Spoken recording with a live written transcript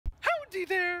Andy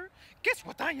there. Guess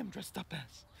what I am dressed up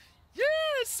as?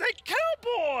 Yes, a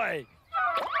cowboy.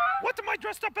 What am I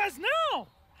dressed up as now?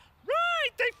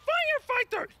 Right, a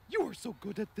firefighter. You are so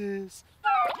good at this.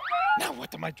 Now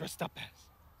what am I dressed up as?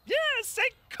 Yes, a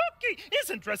cookie.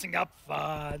 Isn't dressing up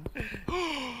fun?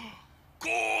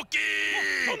 Cookie!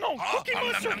 No, Cookie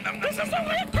Monster! This is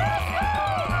only a cookie!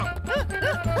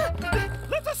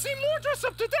 Let us see more dress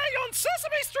up today on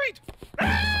Sesame Street!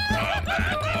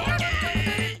 Cookie!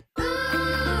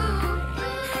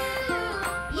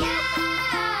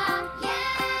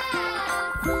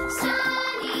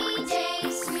 Sunny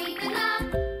days sweeping the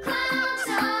clouds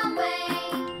away.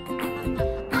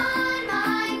 On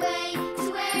my way to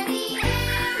where the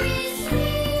air is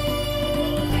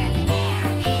sweet. Where the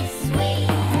air is sweet.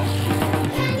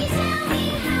 Can you tell me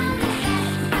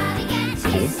how to get to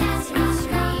Sesame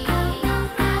Street?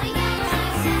 How to get to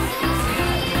Sesame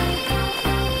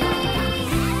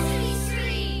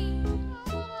Street?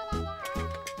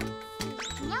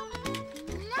 No.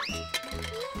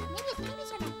 Maybe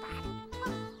it's on the bottom.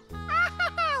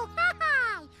 Oh,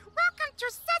 hi! Welcome to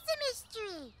Sesame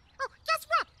Street. Oh, guess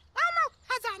what? Elmo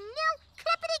has a new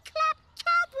clippity-clop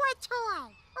cowboy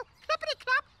toy. Oh,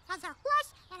 clippity-clop has a horse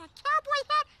and a cowboy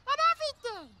hat and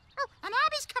everything. Oh, and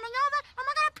Abby's coming over and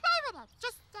we're gonna play with it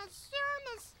just as soon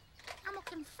as Elmo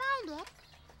can find it.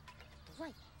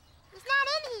 Wait, it's not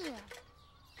in here.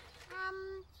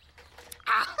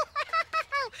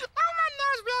 Elmo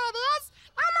knows where it is.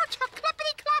 Elmo took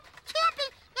clippity-clop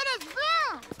camping in his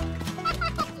room.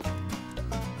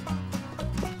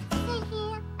 See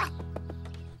here?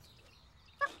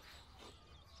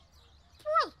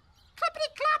 Boy,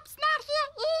 clippity-clop's not here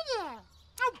either.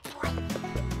 Oh, boy.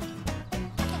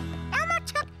 Okay, Elmo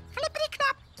took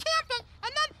clippity-clop camping,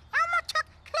 and then Elmo took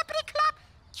clippity-clop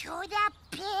to the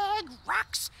big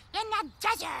rocks in the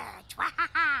desert.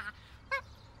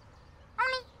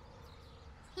 Only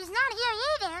he's not here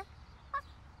either.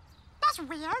 That's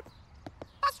weird.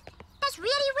 That's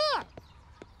really weird.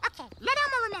 Okay, let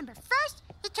Elmo remember. First,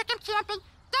 he took him camping.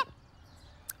 Then,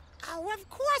 oh, of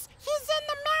course, he's in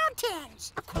the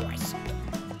mountains. Of course.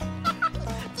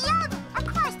 Of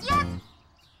course, the other.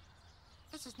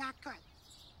 This is not good.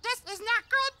 This is not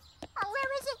good. Oh,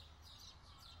 where is it?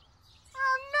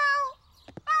 Oh no,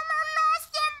 Elmo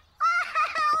lost him. Oh,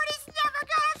 and he's never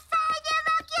gonna find him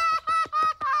again.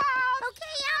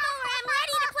 Okay, Elmo, I'm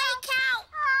ready to play cow.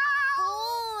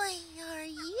 Boy, are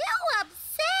you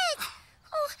upset?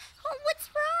 Oh, what's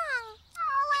wrong?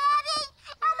 Oh, Abby,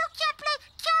 Elmo can't play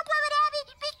cowboy with Abby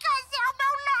because Elmo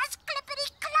lost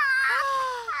clippity-clop.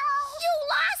 You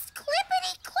lost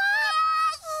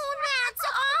clippity-clop? Oh, that's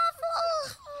awful.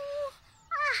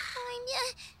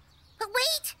 But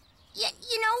wait,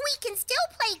 you know we can still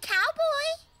play cowboy.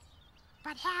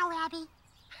 But how, Abby?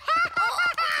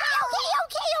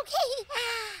 Okay.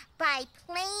 By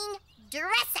playing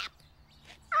dress up.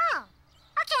 Oh,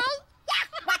 okay. Yeah,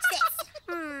 watch this.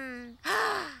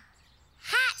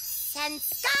 Hats and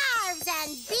scarves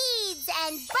and beads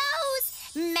and bows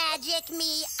magic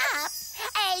me up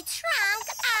a trunk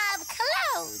of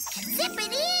clothes.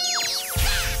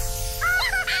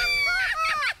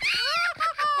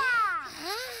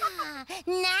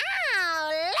 Now,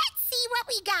 let's see what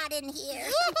we got in here.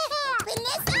 Open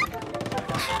this up.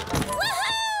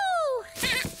 Woohoo!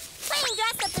 Playing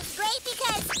dress up is great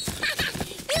because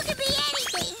you can be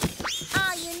anything.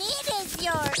 All you need is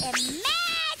your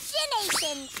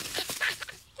imagination.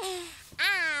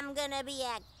 I'm gonna be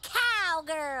a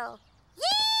cowgirl.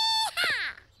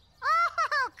 Yee-haw!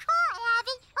 Oh, cool,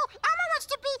 Abby. Oh, Elmo wants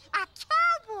to be a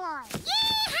cowboy.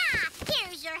 Yee-haw!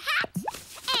 Here's your hat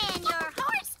and your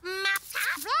horse, Mop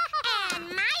Top, and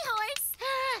my horse,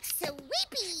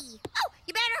 Sweepy. Oh,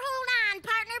 you better hold on,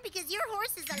 partner, because your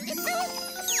horse is a little...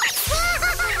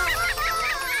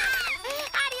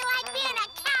 How do you like being a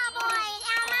cowboy,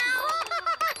 Elmo?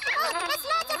 It's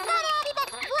lots of fun, Abby, but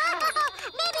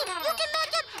maybe you can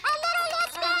make it a little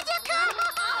less magical.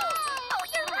 Oh,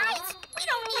 you're right. We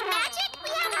don't need magic. We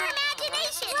have our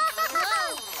imagination.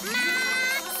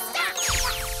 Stop!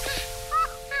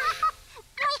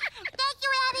 Thank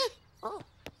you, Abby. Oh,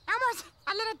 Elmo's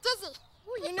a little dizzy.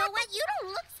 you know what? You don't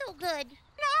look so good.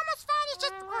 No, Elmo's fine. He's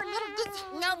just a little dizzy.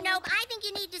 No, I think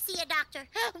you need to see a doctor.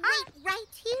 Wait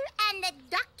right here, and the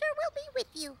doctor will be with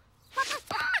you.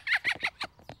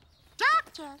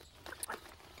 Doctor?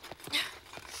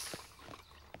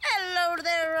 Hello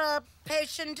there,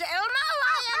 patient Elmo.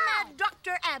 I am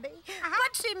Dr. Abby.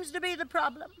 What seems to be the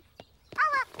problem?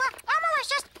 Oh, well, Elmo was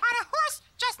just on a horse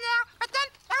just now, but then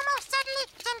Elmo suddenly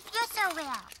didn't feel so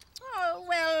well. Oh,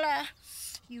 well,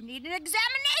 you need an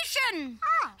examination.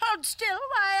 Oh. Hold still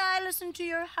while I listen to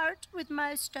your heart with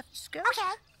my stethoscope.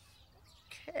 Okay.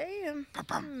 Okay.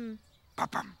 Ba-bum.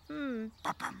 Ba-bum.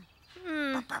 Ba-bum.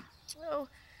 Ba-bum. Oh,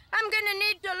 I'm gonna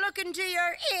need to look into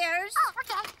your ears. Oh,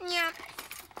 okay. Yeah.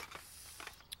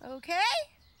 Okay.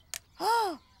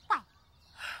 Oh,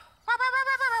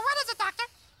 What is it, doctor?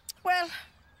 well,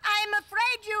 I'm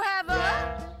afraid you have a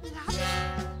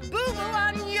boo-boo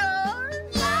on your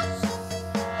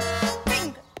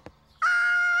finger.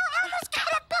 Oh, Elmo's got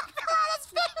a boo-boo on his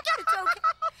finger. It's okay.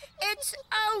 It's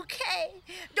okay.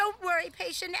 Don't worry,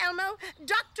 patient Elmo.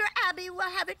 Dr. Abby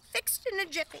will have it fixed in a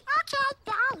jiffy. Okay.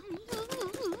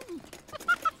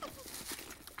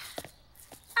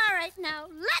 All right, now,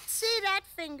 let's see that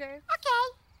finger.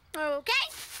 Okay. Okay.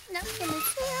 Now, let me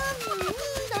see.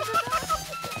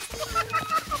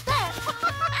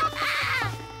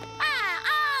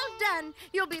 All done.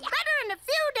 You'll be better in a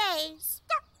few days.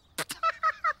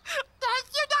 Thank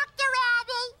you, Dr.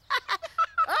 Abby.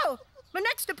 Oh, my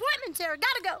next appointment's here.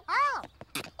 Gotta go. Oh.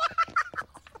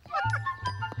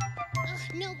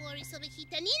 No worries,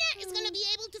 Ovejita. Nina is gonna be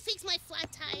able to fix my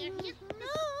flat tire.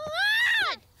 Oh,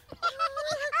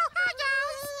 hi,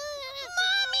 guys.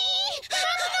 Mommy?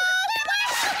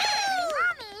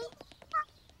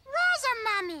 Where's a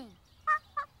mummy?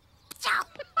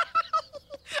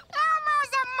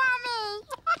 Elmo's a mummy.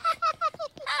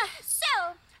 So,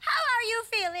 how are you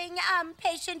feeling,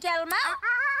 patient Elmo?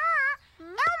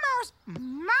 Elmo's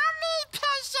mummy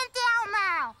patient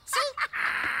Elmo. See?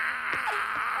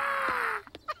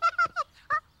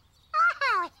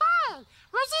 Oh, hey.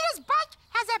 Rosita's bike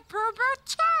has a boo-boo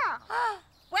too.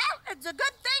 Well, it's a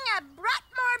good thing I brought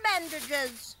more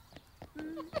bandages.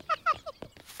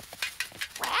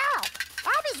 Wow,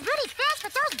 Abby's really fast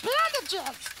with those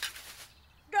bandages.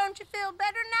 Don't you feel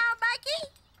better now, Mikey?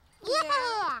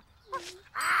 Yeah.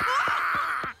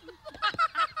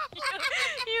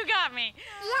 You got me.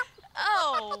 Yep.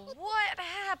 Oh, what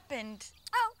happened?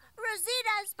 Oh,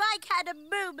 Rosita's bike had a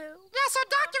boo-boo. Yeah, so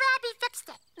Dr. Abby fixed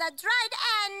it. That's right,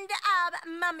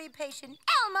 and mummy patient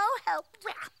Elmo helped.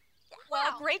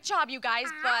 Well, great job, you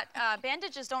guys, but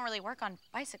bandages don't really work on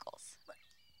bicycles.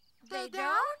 They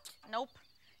don't? Nope.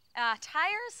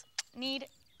 Tires need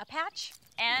a patch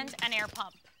and an air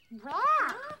pump.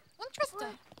 Wow,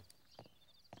 interesting.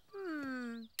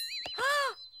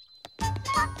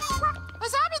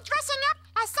 Is Abby dressing up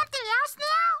as something else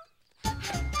now?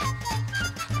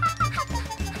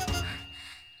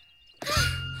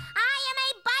 I am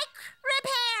a bike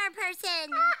repair person.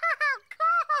 Oh,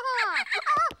 cool.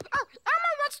 Oh,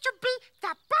 Elmo wants to be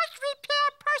the bike repair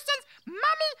person's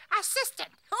mummy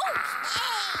assistant.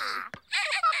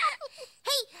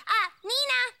 Hey,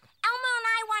 Nina, Elmo and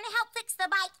I want to help fix the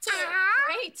bike too.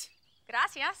 Great.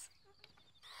 Gracias.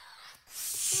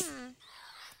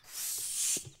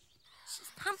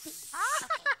 She's pumpy.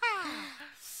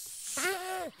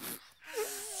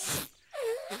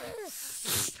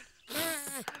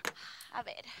 A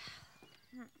ver.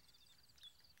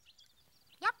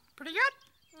 Yep, pretty good.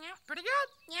 Yep. Pretty good.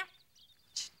 Yep.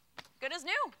 Good as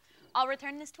new. I'll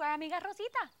return this to our amiga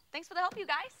Rosita. Thanks for the help, you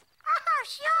guys. Oh,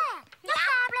 sure. No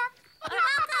problem. You're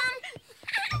welcome.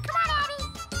 Come on, Abby.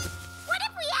 What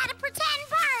if we had a pretend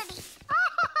party? Oh,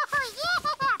 yeah.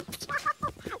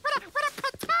 What a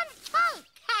pretend cake.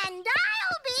 And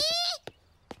I'll be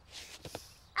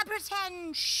a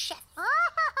pretend chef.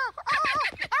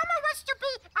 Elmo wants to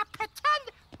be a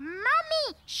pretend mummy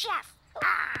chef.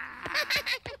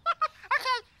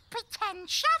 Okay, pretend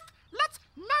chef. Let's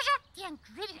measure the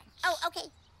ingredients. Oh,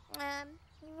 okay.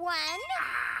 1,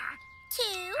 2,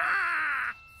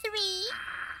 3,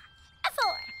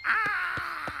 4.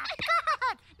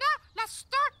 Good. Now let's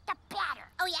start the batter.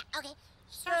 Oh, yeah, okay.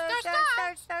 Start. Very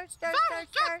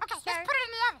good. Okay, let's put it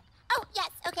in the oven. Oh,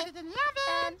 yes, okay. Put it in the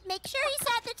oven. Make sure you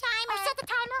set the timer. Set the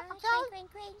timer. Okay.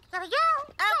 Crank. There we go.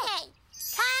 Okay.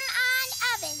 Come on,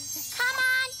 oven. Come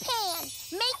on, pan.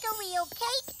 Make a real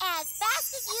cake as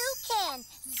fast as you can.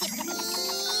 Zippity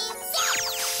zap.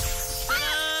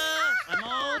 I'm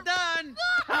all done.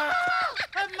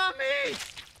 Mummy!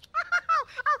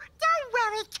 Oh, don't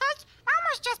worry, Cake.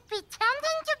 Elmo's just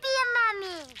pretending to be a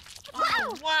mummy.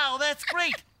 Oh, wow, that's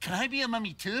great. Can I be a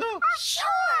mummy too? Oh,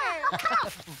 sure.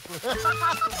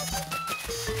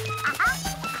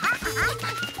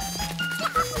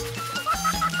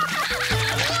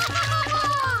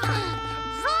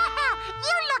 Wow,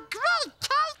 you look great,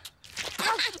 Cake.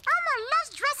 Elmo loves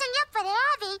dressing up for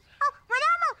Abby. Oh, when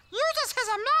Elmo uses his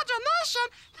imagination,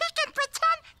 he can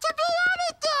pretend to be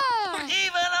anything.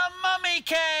 Even a mummy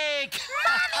cake!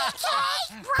 Mummy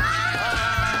Cake!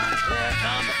 Here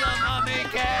comes the mummy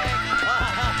cake!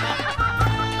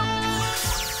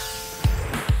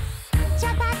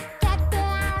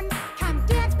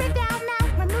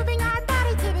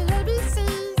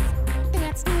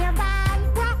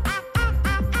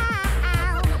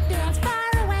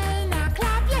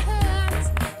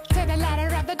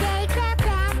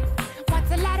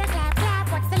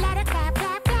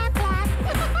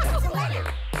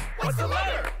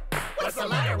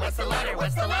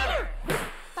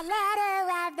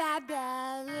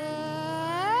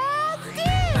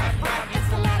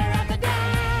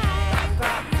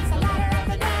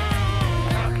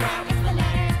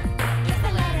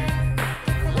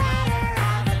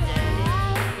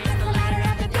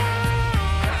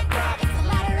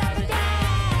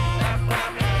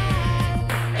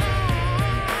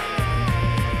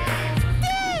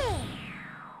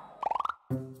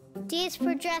 D is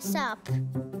for dress up.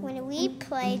 When we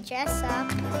play dress up,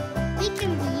 we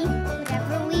can be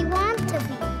whatever we want to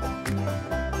be.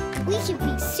 We can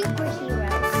be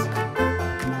superheroes.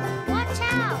 Watch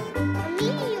out! A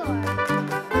meteor!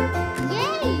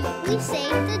 Yay! We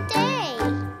saved the day!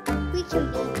 We can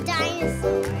be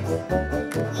dinosaurs.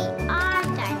 We are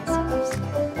dinosaurs.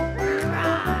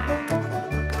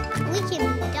 Rawr. We can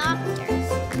be doctors.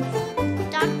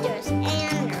 Doctors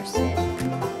and nurses.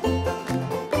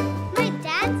 My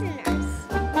dad's a nurse.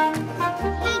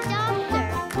 Hey, doctor,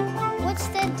 what's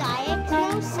the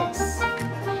diagnosis?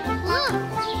 Look,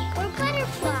 we're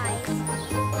butterflies.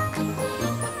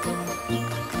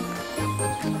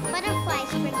 Butterflies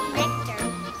bring nectar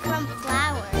from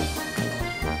flowers.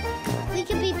 We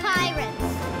could be pirates.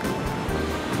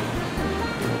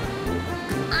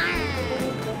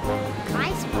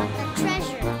 I spot the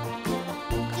treasure.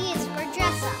 D is for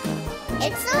dress up.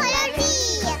 It's the letter D.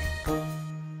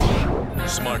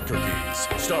 Smart Cookies,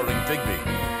 starring Figby,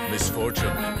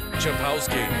 Misfortune,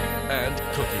 Chapowski, and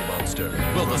Cookie Monster.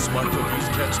 Will the Smart Cookies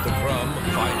catch the crumb?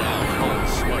 Find out on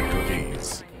Smart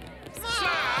Cookies.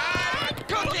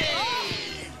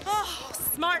 Oh,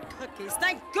 Smart Cookies,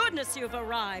 thank goodness you've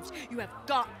arrived. You have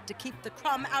got to keep the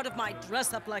crumb out of my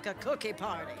dress-up like a cookie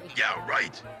party. Yeah,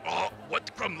 right.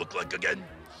 What crumb look like again?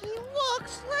 He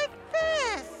looks like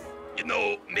this. You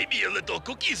know, maybe a little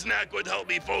cookie snack would help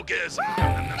me focus. You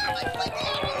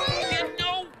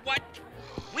know what?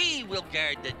 We will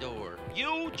guard the door.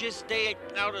 You just stay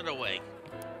out of the way.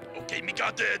 Okay, me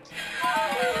got it.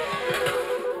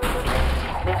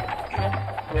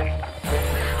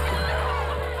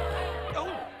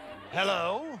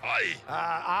 Hello.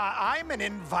 Hi. I'm an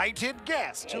invited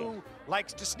guest who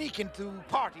likes to sneak into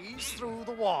parties through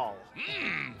the wall.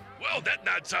 Well, that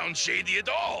not sound shady at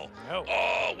all. No.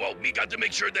 Well, we got to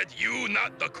make sure that you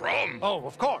not the crumb. Oh,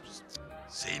 of course.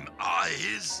 Same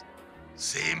eyes,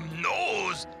 same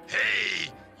nose. Hey,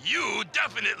 you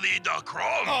definitely the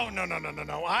crumb. Oh, no.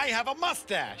 I have a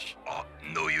mustache.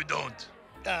 No, you don't.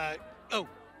 Oh.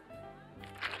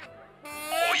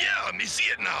 Oh, yeah, me see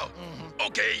it now.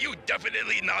 Okay, you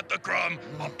definitely not the crumb.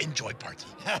 Enjoy party.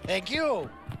 Thank you.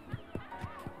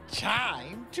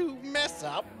 Time to mess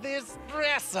up this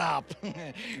dress up.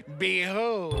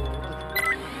 Behold.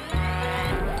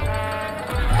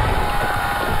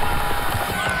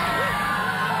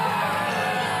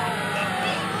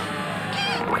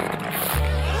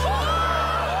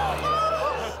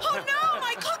 Oh no,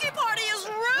 my cookie party is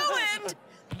ruined!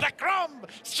 The crumb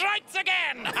strikes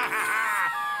again.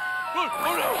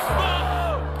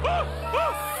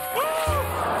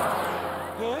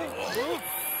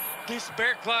 This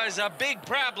bear claw is a big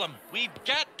problem. We've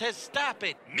got to stop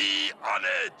it. Me on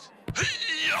it.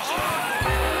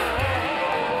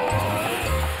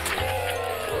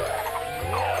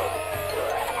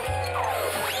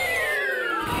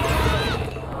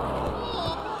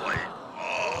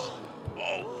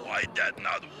 Why'd that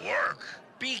not work?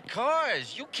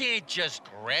 Because you can't just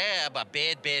grab a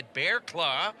bad bear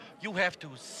claw. You have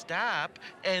to stop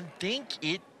and think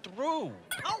it through.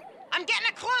 Oh, I'm getting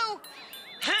a clue.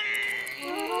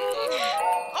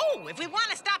 Oh, if we want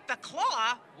to stop the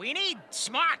claw, we need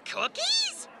smart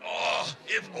cookies?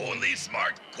 If only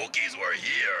smart cookies were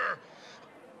here.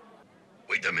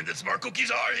 Wait a minute, smart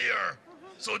cookies are here.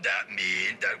 So that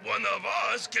means that one of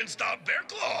us can stop Bear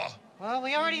Claw. Well,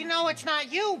 we already know it's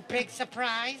not you, big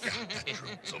surprise.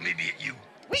 True. So maybe it's you.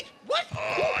 Wait, what?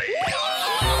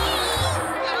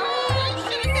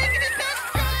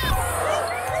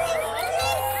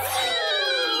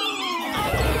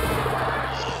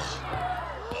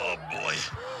 Oh boy.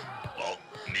 Well,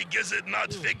 me guess it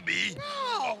not Figby.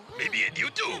 No. Maybe it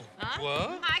you too. Huh?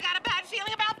 What? I got a bad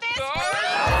feeling about this.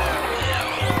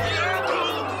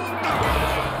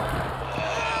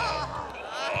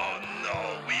 Oh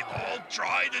no, we all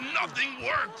tried and nothing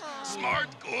worked. Smart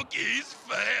cookies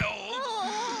failed.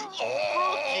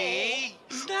 Cookie,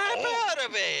 snap out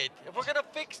of it. If we're gonna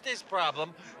fix this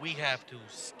problem, we have to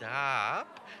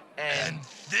stop And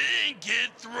think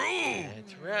it through.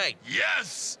 That's right.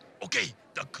 Yes. Okay,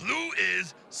 the clue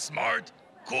is smart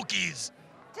cookies.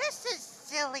 This is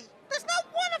silly. There's not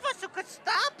one of us who could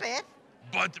stop it.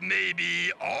 But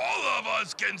maybe all of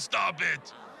us can stop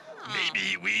it.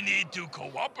 Maybe we need to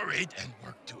cooperate and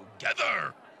work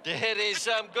together. That is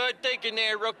some good thinking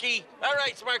there, rookie. All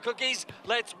right, smart cookies,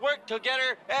 let's work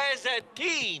together as a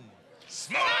team.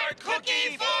 Smart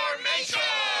Cookie Formation!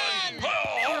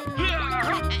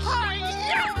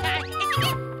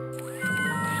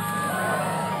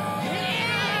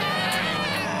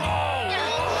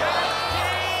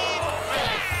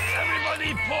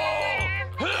 Everybody pull!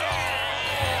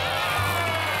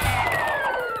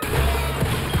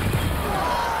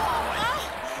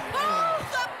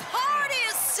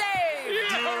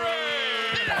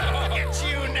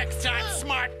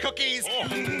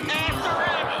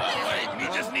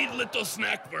 little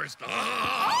snack first.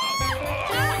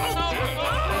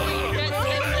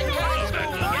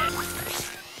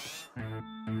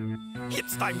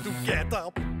 It's time to get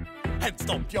up and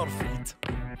stomp your feet.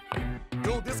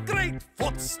 Do this great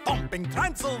foot-stomping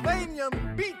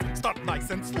Transylvanian beat. Start nice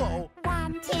and slow.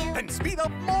 1, 2. Then speed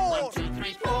up more. 1, 2,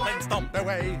 3, 4. Then stomp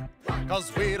away.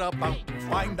 'Cause we're about to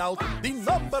find out the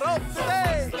number of the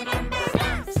day. What's the number?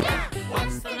 Stamp, stamp.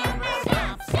 What's the number?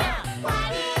 Stamp, stamp.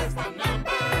 What is the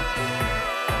number?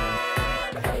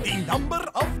 The number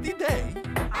of the day.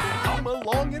 Come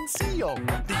along and see you.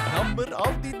 The number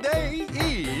of the day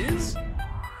is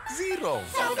 0.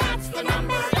 So that's the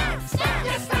number. Stamp, stamp.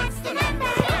 Yes, that's the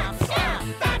number. Stamp,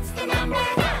 stamp. That's the number.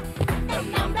 The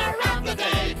number of the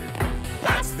day.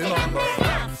 That's the number.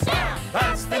 Stamp, stamp.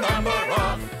 That's the number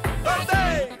of the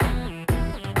day.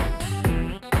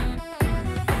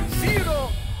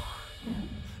 0.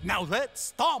 Now let's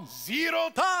stomp 0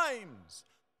 times.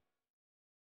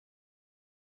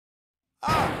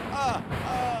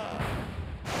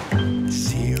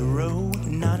 Zero,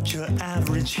 not your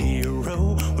average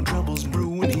hero. When trouble's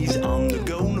brewing, he's on the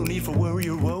go. No need for worry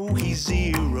or woe, he's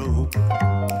 0.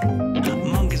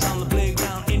 Monkeys on the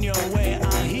playground in your way.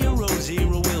 Our hero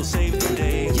 0 will save the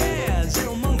day. Yeah,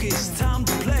 0 monkeys, time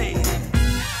to play.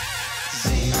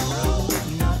 0,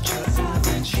 not your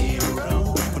average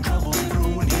hero. When trouble's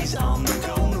brewing, he's on the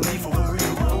go. No need for worry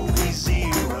or woe, he's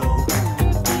 0.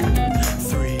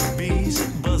 3 bees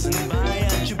buzzing by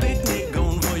at your picnic,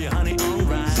 going for your honey on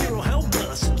ride. 0, help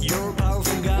us, you're a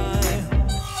powerful guy.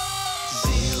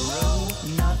 0,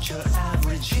 not your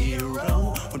average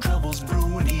hero. When trouble's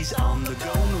brewing, he's on the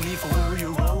go. No need for worry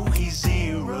or woe, he's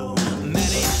 0.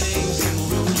 Many things can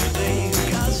ruin your day,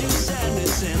 cause you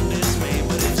sadness and dismay.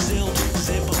 But if zilch,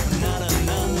 zip up, not a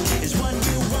none, is what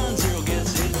you want, 0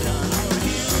 gets it done. Our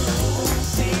hero,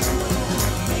 0,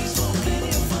 makes for plenty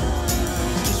of fun.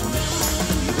 Just remember,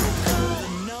 the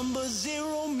number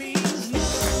 0 means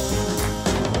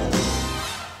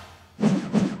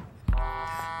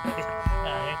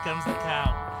Here comes the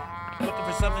count. Looking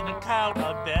for something to count, I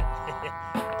bet.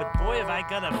 But boy, have I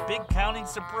got a big counting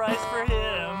surprise for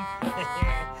him.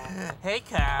 Hey,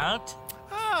 Count.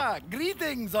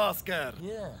 Greetings, Oscar.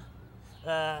 Yeah.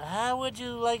 How would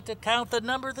you like to count the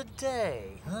number of the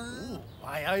day? Huh? Ooh,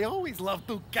 I always love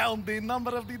to count the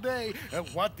number of the day.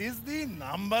 What is the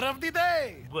number of the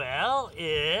day? Well,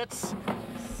 it's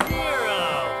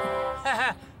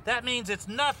 0. That means it's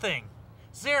nothing.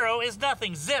 0 is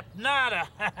nothing. Zip, nada.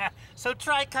 So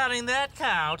try counting that,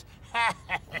 Count.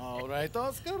 All right,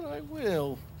 Oscar, I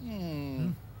will.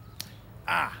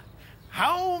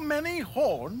 How many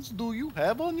horns do you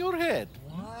have on your head?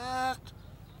 What?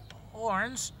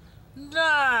 Horns?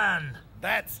 None.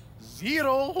 That's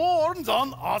 0 horns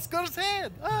on Oscar's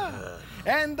head.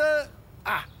 And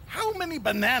how many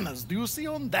bananas do you see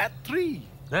on that tree?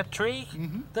 That tree?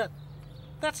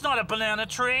 That's not a banana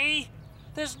tree.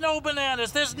 There's no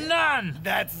bananas. There's none.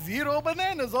 That's 0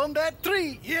 bananas on that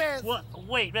tree. Yes. What?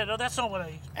 Wait, no, that's not what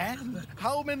I... And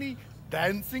how many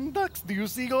dancing ducks do you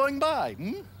see going by?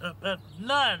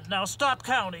 None. Now stop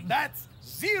counting. That's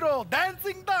 0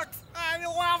 dancing ducks. I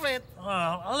love it.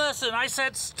 Listen, I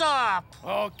said stop.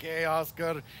 Okay,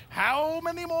 Oscar. How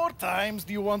many more times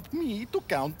do you want me to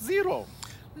count 0?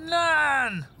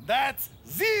 None. That's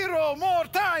 0 more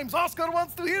times. Oscar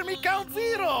wants to hear me count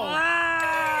 0.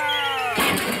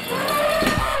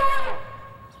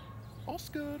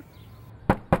 Oscar.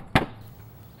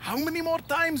 How many more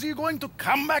times are you going to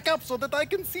come back up so that I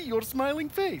can see your smiling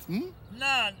face?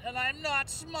 None, and I'm not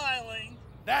smiling.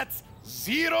 That's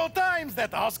 0 times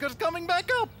that Oscar's coming back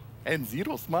up. And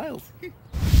 0 smiles.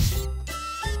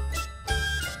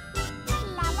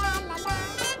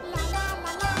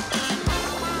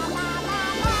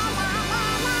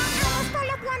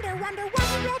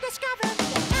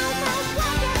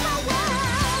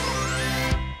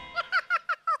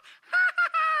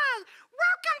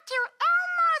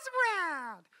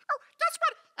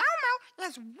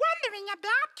 is wondering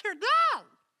about today.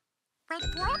 Wait,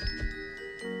 what?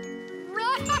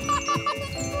 Dress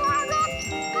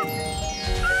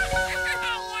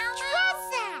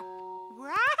up!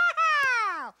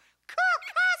 Wow! Cool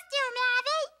costume,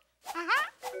 Abby!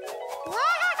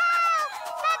 Wow!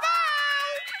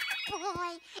 Bye-bye!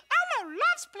 Boy, Elmo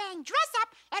loves playing dress up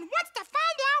and wants to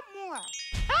find out more.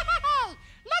 Hey!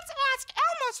 Let's ask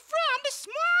Elmo's friend,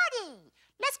 Smarty.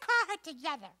 Let's call her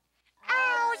together.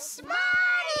 Oh, Smarty!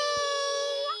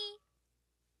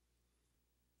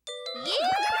 Yeah!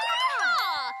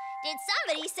 Did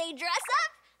somebody say dress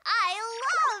up? I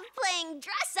love playing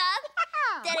dress up.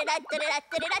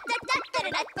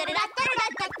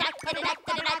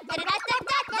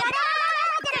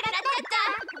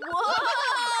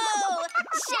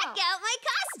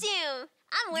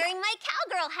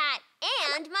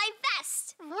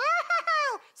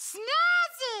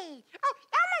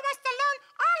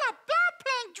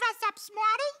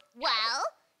 Smarty? Well,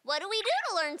 what do we do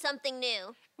to learn something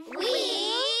new? We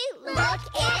look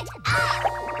it up!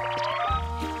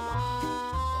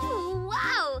 Ooh,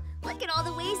 wow! Look at all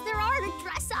the ways there are to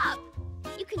dress up.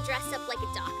 You can dress up like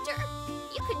a doctor.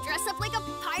 You can dress up like a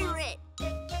pirate.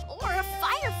 Or a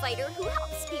firefighter who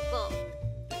helps people.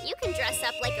 You can dress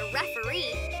up like a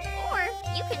referee. Or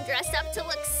you can dress up to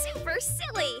look super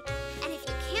silly. And if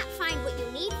you can't find what you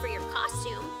need for your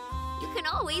costume, you can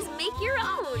always make your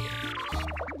own.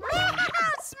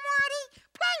 Smarty!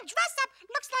 Playing dress up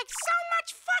looks like so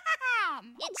much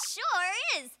fun! It sure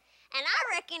is. And I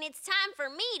reckon it's time for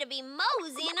me to be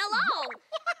moseying along.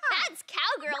 That's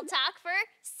cowgirl talk for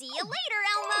see you later,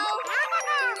 Elmo.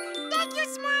 Thank you,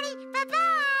 Smarty.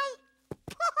 Bye-bye.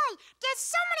 Boy, there's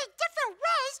so many different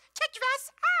ways to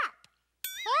dress up.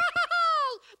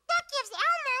 Hey, that gives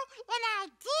Elmo an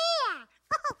idea.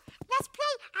 Let's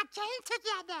play a game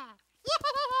together.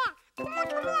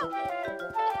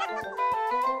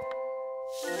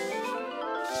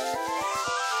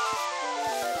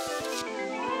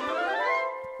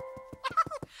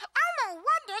 Elmo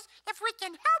wonders if we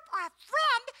can help our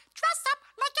friend dress up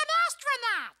like an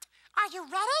astronaut. Are you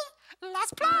ready?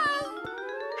 Let's play.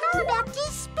 How about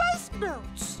these space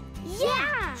boots?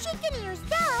 Yeah. She can use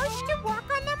those to walk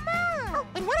on the moon. Oh,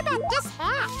 and what about this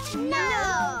hat?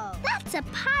 No. That's a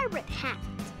pirate hat.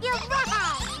 You're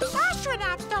right.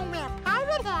 Astronauts don't wear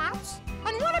pirate hats.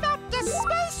 And what about this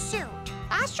spacesuit?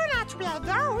 Astronauts wear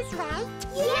those, right?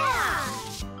 Yeah.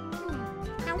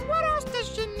 And what else does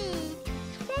she need?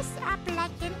 Dress up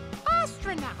like an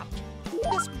astronaut.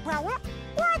 This boa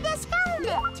or this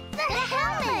helmet? The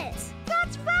helmet.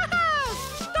 That's right!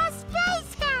 The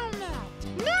space helmet!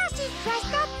 Now she's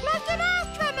dressed up like an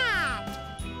astronaut!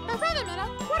 But wait a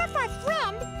minute, what if our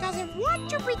friend doesn't want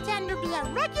to pretend to be a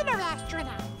regular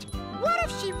astronaut? What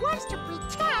if she wants to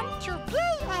pretend to be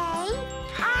a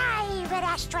pirate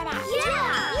astronaut?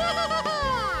 Yeah!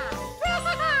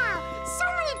 So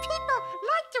many people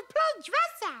like to play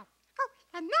dress up. Oh,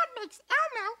 and that makes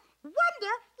Elmo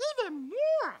wonder even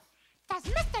more. Does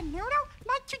Mr. Noodle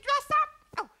like to dress up?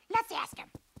 Oh, let's ask him.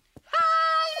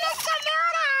 Hi, Mr.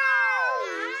 Noodle!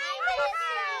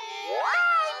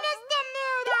 Hi, Mr.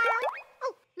 Noodle!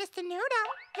 Oh, Mr. Noodle,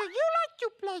 do you like to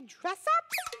play dress up?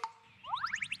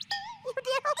 You do?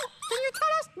 Can you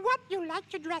tell us what you like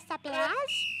to dress up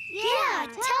as? Yeah,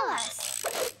 tell us.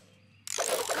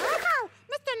 Oh,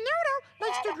 Mr. Noodle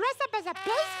likes to dress up as a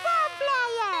baseball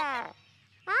player.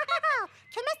 Oh,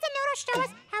 can Mr. Noodle show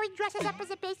us how he dresses up as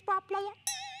a baseball player?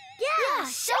 Yeah,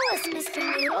 show us, Mr.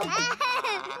 Noodle.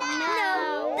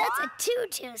 No, that's a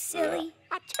tutu, silly.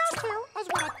 A tutu is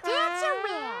what a dancer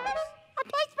wears. A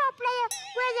baseball player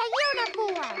wears a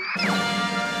uniform.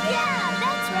 Yeah,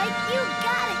 that's right. You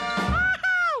got it.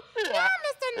 Oh, now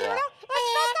Mr. Noodle is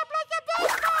dressed up like a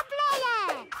baseball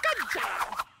player. Good job.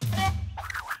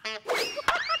 Bye-bye,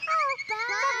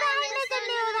 Mr.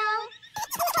 Noodle.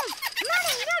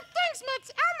 Learning new things makes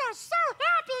Elmo so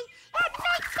happy, it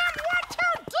makes him want to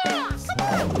dance.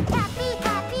 Happy,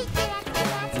 happy, dance,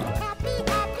 dance. Happy,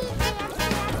 happy, dance,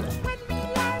 dance. When we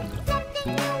learn something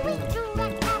new, we do a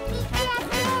happy dance,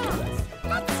 dance.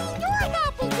 Let's see your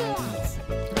happy dance.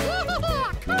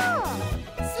 Yeah, cool.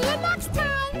 See you next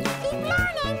time. Keep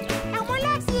learning. Elmo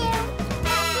loves you.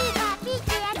 Happy, happy,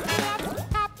 dance, dance.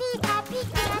 Happy, happy,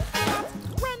 dance, dance.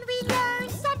 When we learn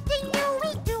something new, we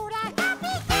do that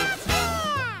happy dance,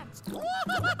 dance.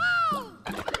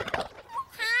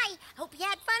 Hi, hope you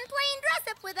had fun playing dress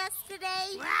up with us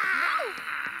today.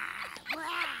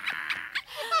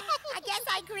 I guess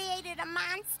I created a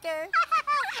monster.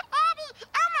 Abby,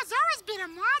 Elmo's always been a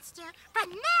monster, but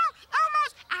now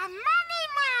Elmo's a mummy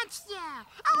monster.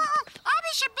 Oh,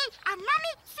 Abby should be a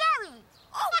mummy fairy.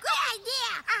 Oh, good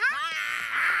idea.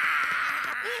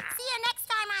 See you next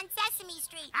time on Sesame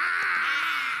Street.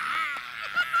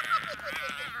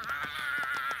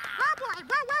 Oh boy,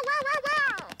 whoa, whoa, whoa, whoa,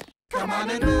 whoa. Come on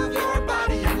and move your body.